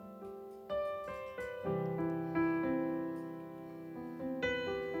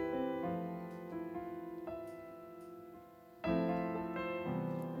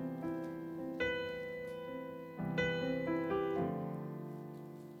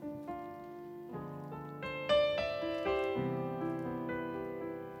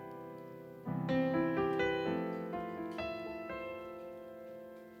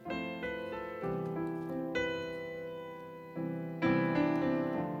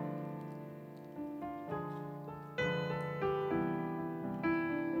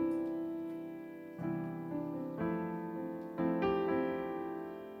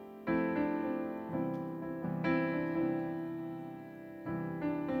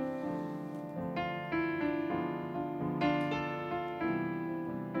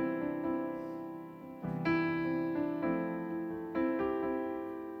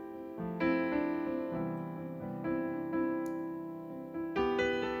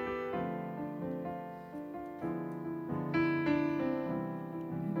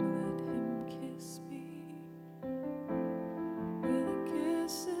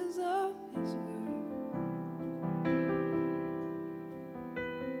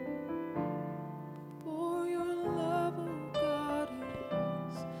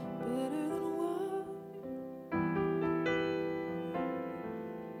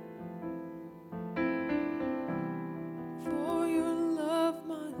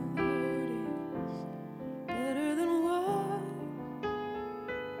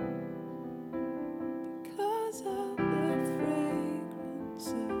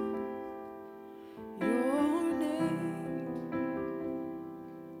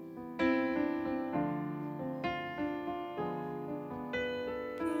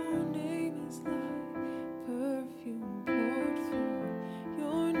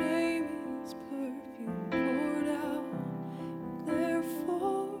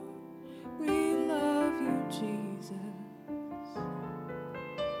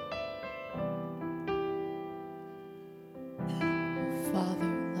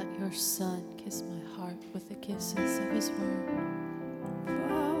Son kiss my heart with the kisses of his word.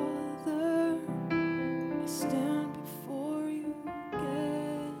 Father, I stand before you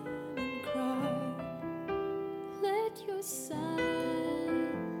again and cry. Let your Son,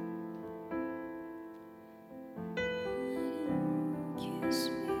 let him kiss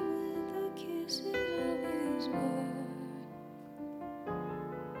me with the kisses of his word.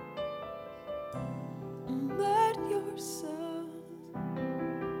 Let your Son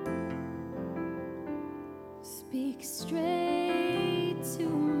Speak straight to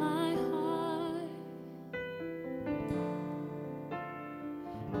my heart.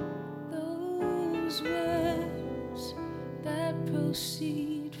 Those words that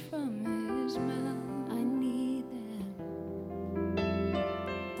proceed from his mouth, I need them.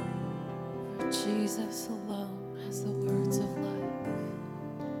 For Jesus alone has the words of life.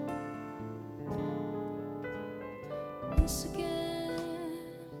 Once again,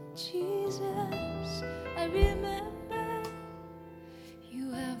 Jesus, I remember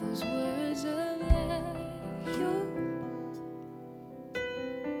you have those words of life.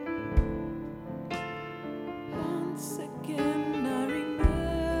 once again. I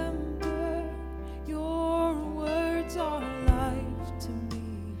remember your words are life to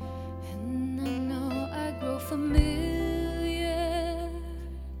me. And I know I grow familiar,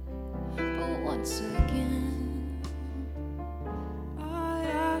 but once again, I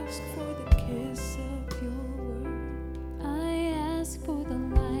ask for the kiss of your word. I ask for the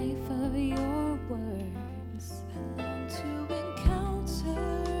life of your words. I long to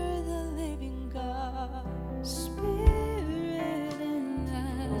encounter the living God. Spirit and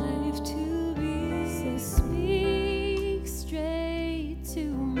life to be. So speak straight to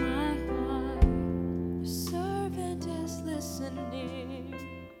my heart. Your servant is listening.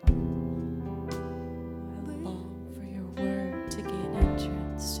 I long for your word to gain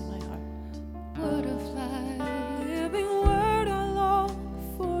entrance to my heart. Word of life. Living word, I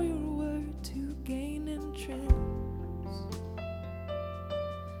long for your word to gain entrance.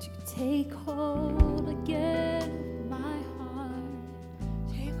 To take hold again of my heart.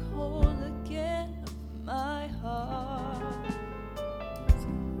 Take hold again of my heart.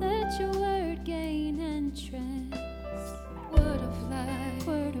 Let your word gain entrance. Word of life.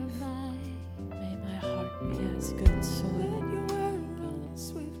 Word of life. May my heart be as good soil. Let your word run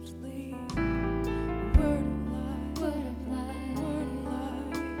swiftly. Word of life. Word of life. Word of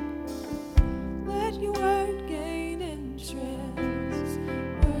life. Let your word gain entrance.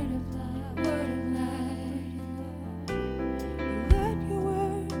 Word of life. Word of life.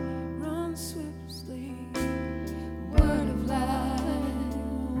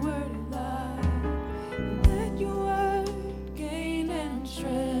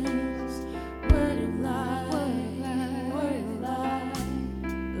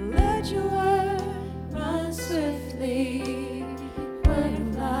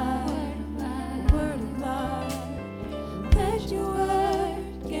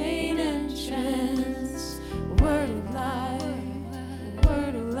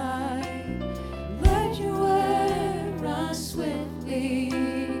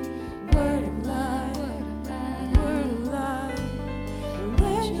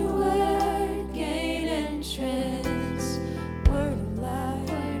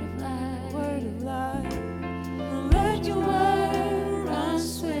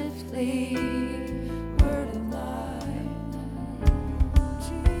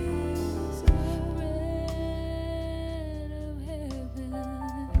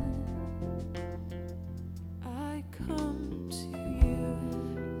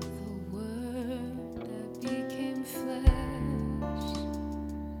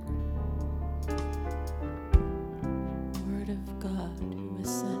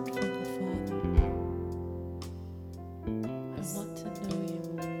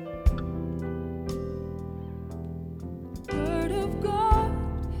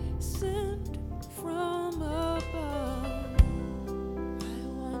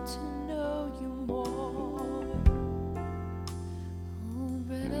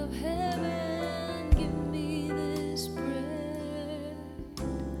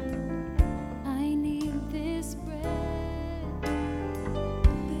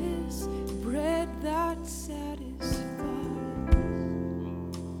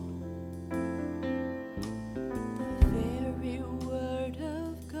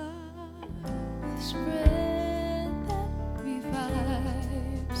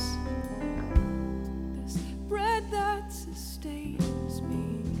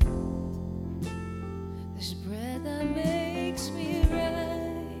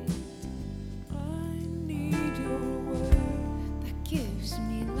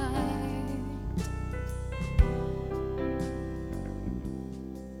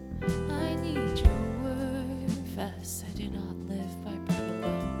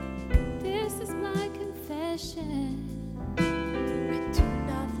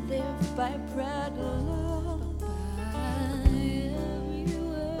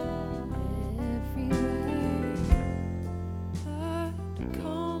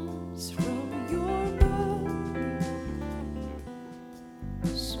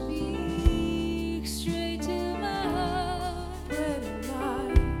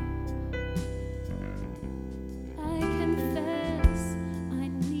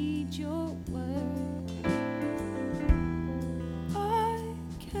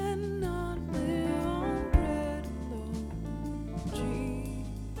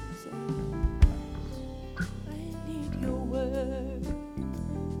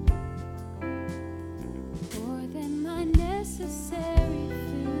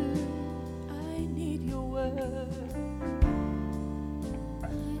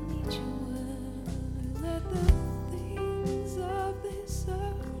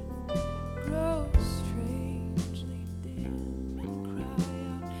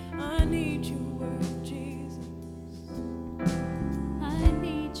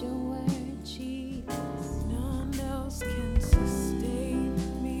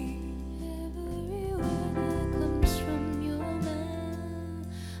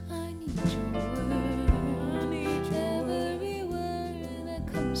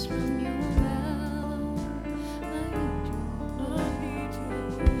 comes from your mouth. I need your word.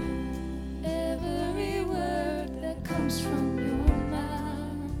 Every word that comes from your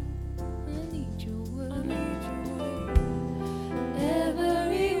mouth. I need your word.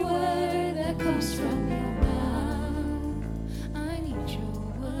 Every word that comes from your mouth. I need your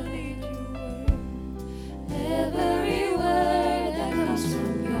word. Every word that comes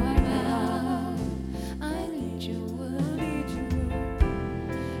from your mouth. I need your word.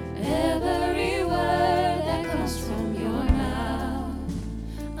 Every word that comes from your mouth.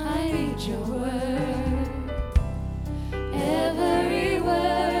 I need your word. Every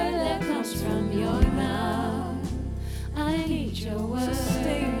word that comes from your mouth. I need your word.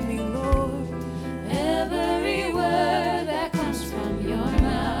 Sustain me, Lord. Every word that comes from your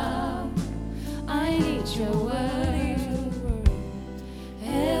mouth. I need your word.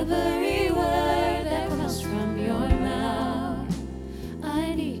 Every word that comes from your mouth.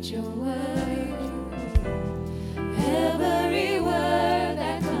 I need your word. Every word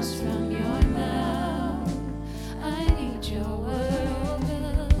that comes from your mouth. I need your word.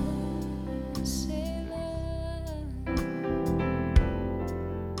 Say love.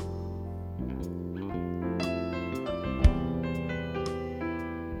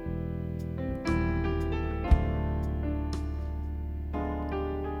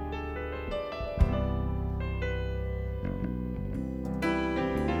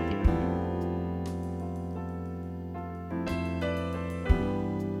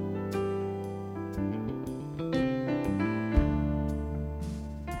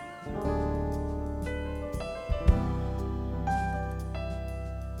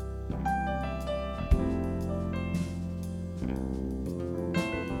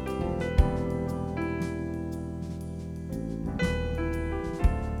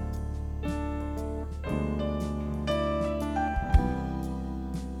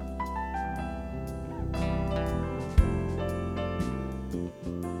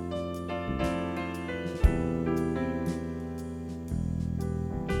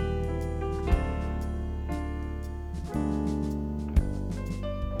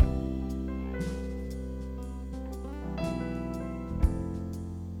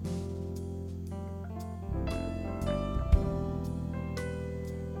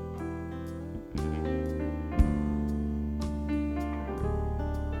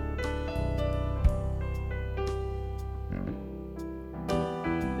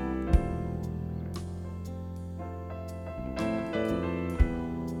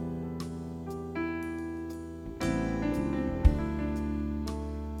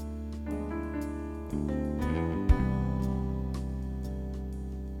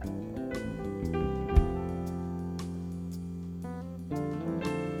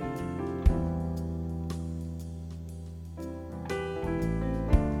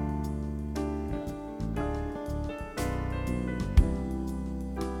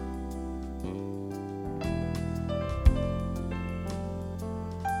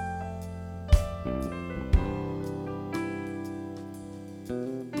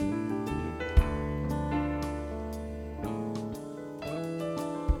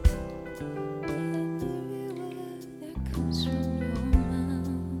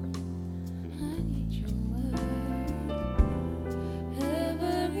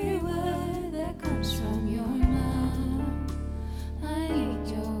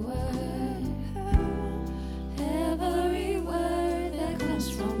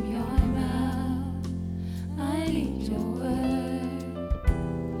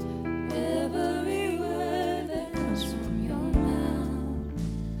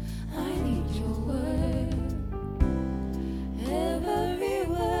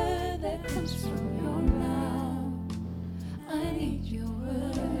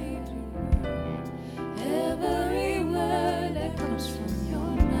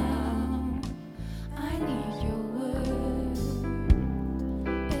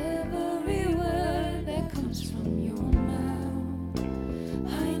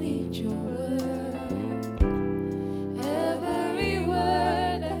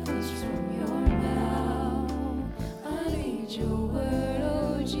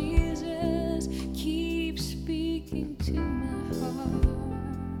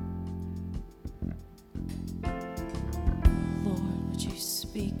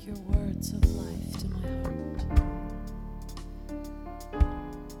 Speak your words of life to my heart.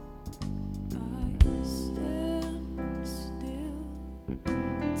 I stand still to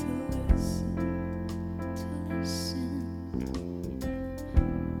listen.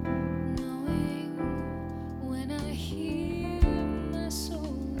 Knowing when I hear my soul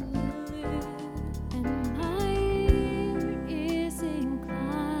will live, and my ear is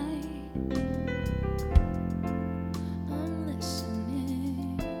inclined.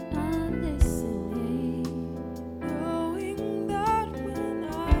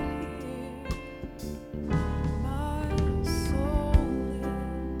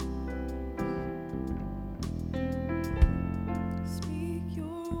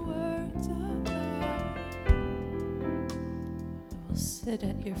 sit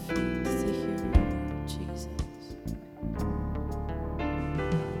at your feet to hear your word, Jesus.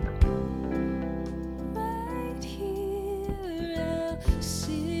 Right here, I'll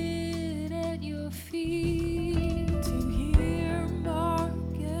sit at your feet to hear Mark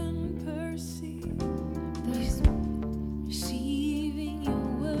and Percy. receiving your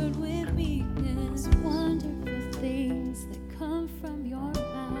word with meekness, wonderful things that come from your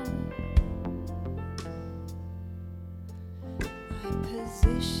mouth. I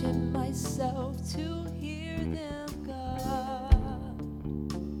position myself to hear them, God.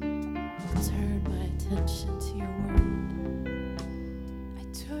 Turn my attention to your word. I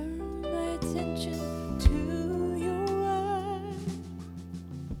turn my attention to your word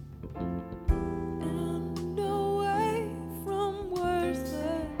and away from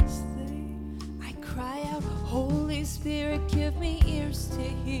worthless things. I cry out, Holy Spirit, give me ears to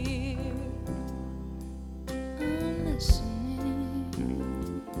hear. I'm listening.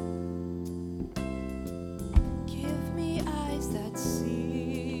 Give me eyes that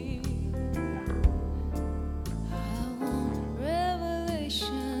see. I want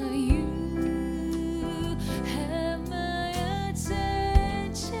revelation. You have my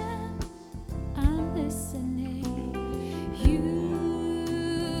attention. I'm listening.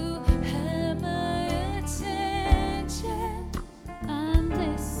 You have my attention. I'm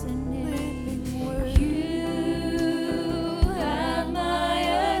listening. Living word. You have my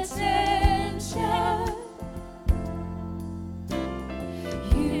attention.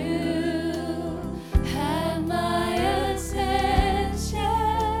 You have my attention.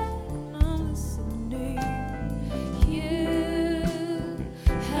 I'm listening. You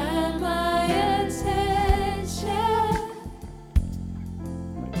have my attention.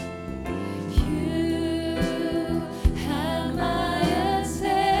 You have my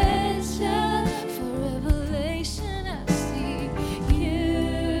attention. For revelation I seek.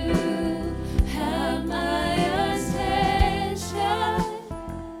 You have my attention.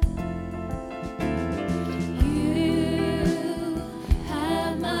 You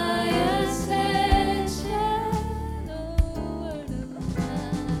have my attention. Oh, word of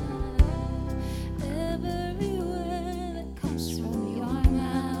mine. Every word that comes from your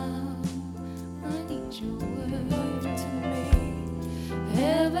mouth, I need your word To me,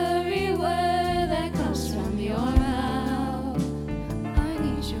 Every word that comes from your mouth, I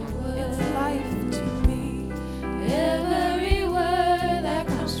need your it's word. life to me. Every word that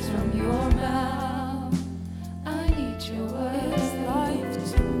comes from your mouth, I need your It's word.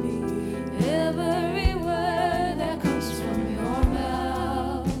 life to me. Every word that comes from your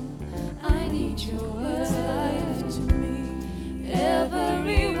mouth, I need your It's life word. to me.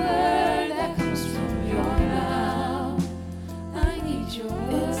 Every word that comes from your mouth, I need your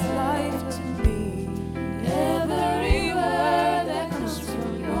It's word. life to me. Every word that comes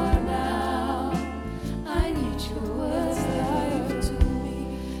from your mouth, I need your It's word. life to me.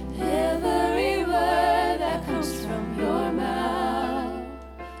 Every word that comes from your mouth,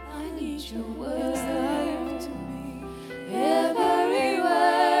 I need your It's word. life to me. Every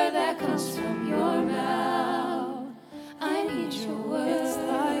word that comes from your mouth, I need your It's word.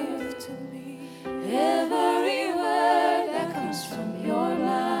 life to me. Every word that comes from your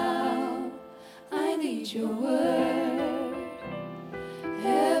mouth, I need your word.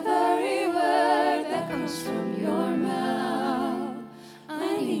 Every word that comes from your mouth,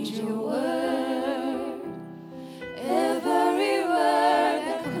 I need your word. Every word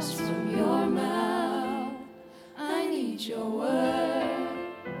that comes from your mouth, I need your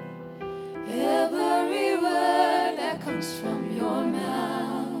word. Every word that comes from your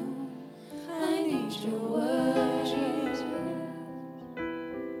mouth, I need your word, Jesus.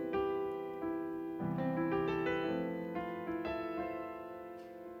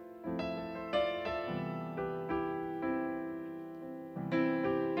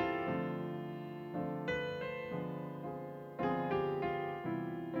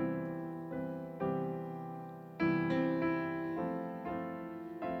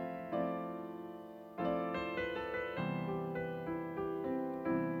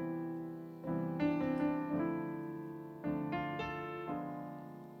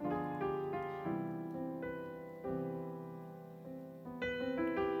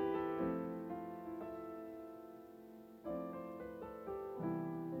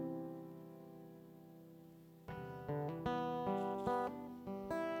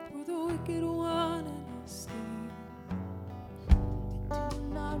 For the wicked one and his scheme. I do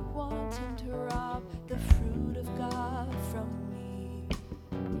not want him to rob the fruit of God from me.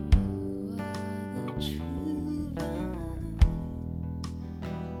 You are the true vine.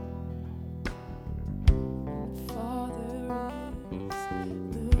 Father is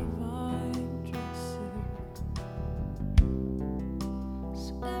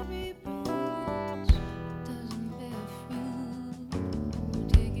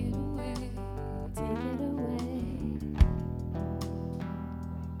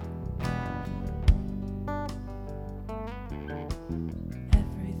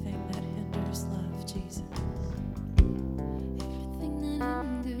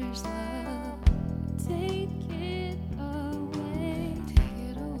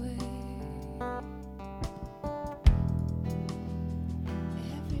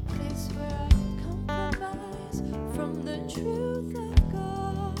truth of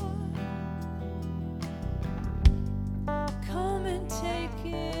God. Come and take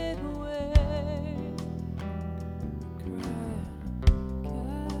it away.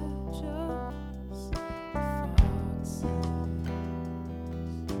 Catch us, foxes.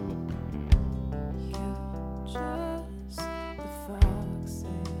 Catch us, the foxes,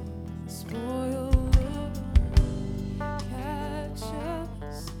 spoil the catch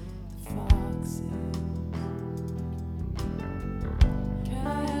us, the foxes.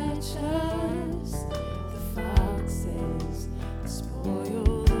 Catch us, the foxes,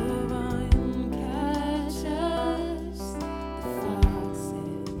 spoil the vine. Catch us, the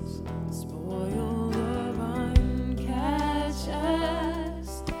foxes, spoil the vine. Catch us,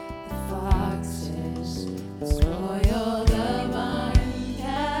 the foxes, spoil the vine.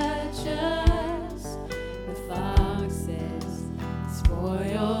 Catch us, the foxes,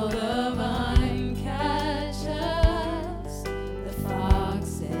 spoil the vine. Catch us, the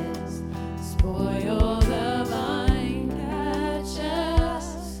foxes, spoil the vine. Catch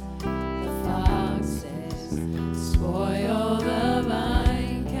us, the foxes, spoil the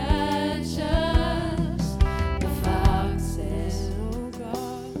vine. Catch us, the foxes, oh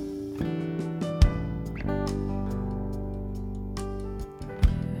God.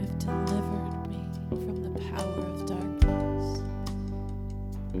 You have delivered me from the power of darkness.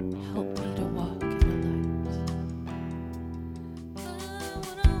 Help me to walk in the light. I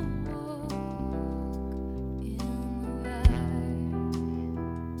wanna walk in the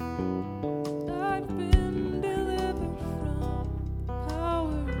light. I've been delivered from the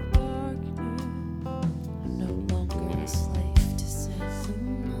power of darkness. I'm no longer a slave to sin. I'm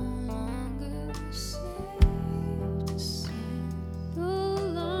no longer a slave to sin. No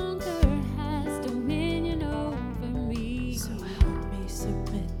longer has dominion over me. So help me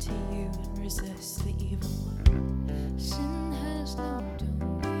submit to you and resist the evil one. Sin has no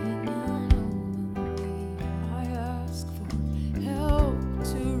dominion over me. I ask for help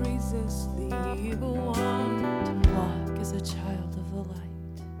to resist the evil one. To walk as a child of the light.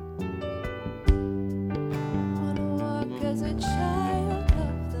 I wanna walk as a child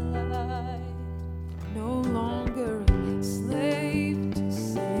of the light, no longer a slave to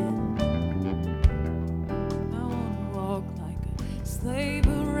sin. I wanna walk like a slave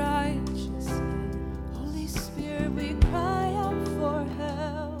of righteousness. Holy Spirit, we cry out for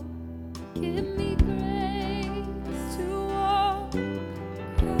help. Give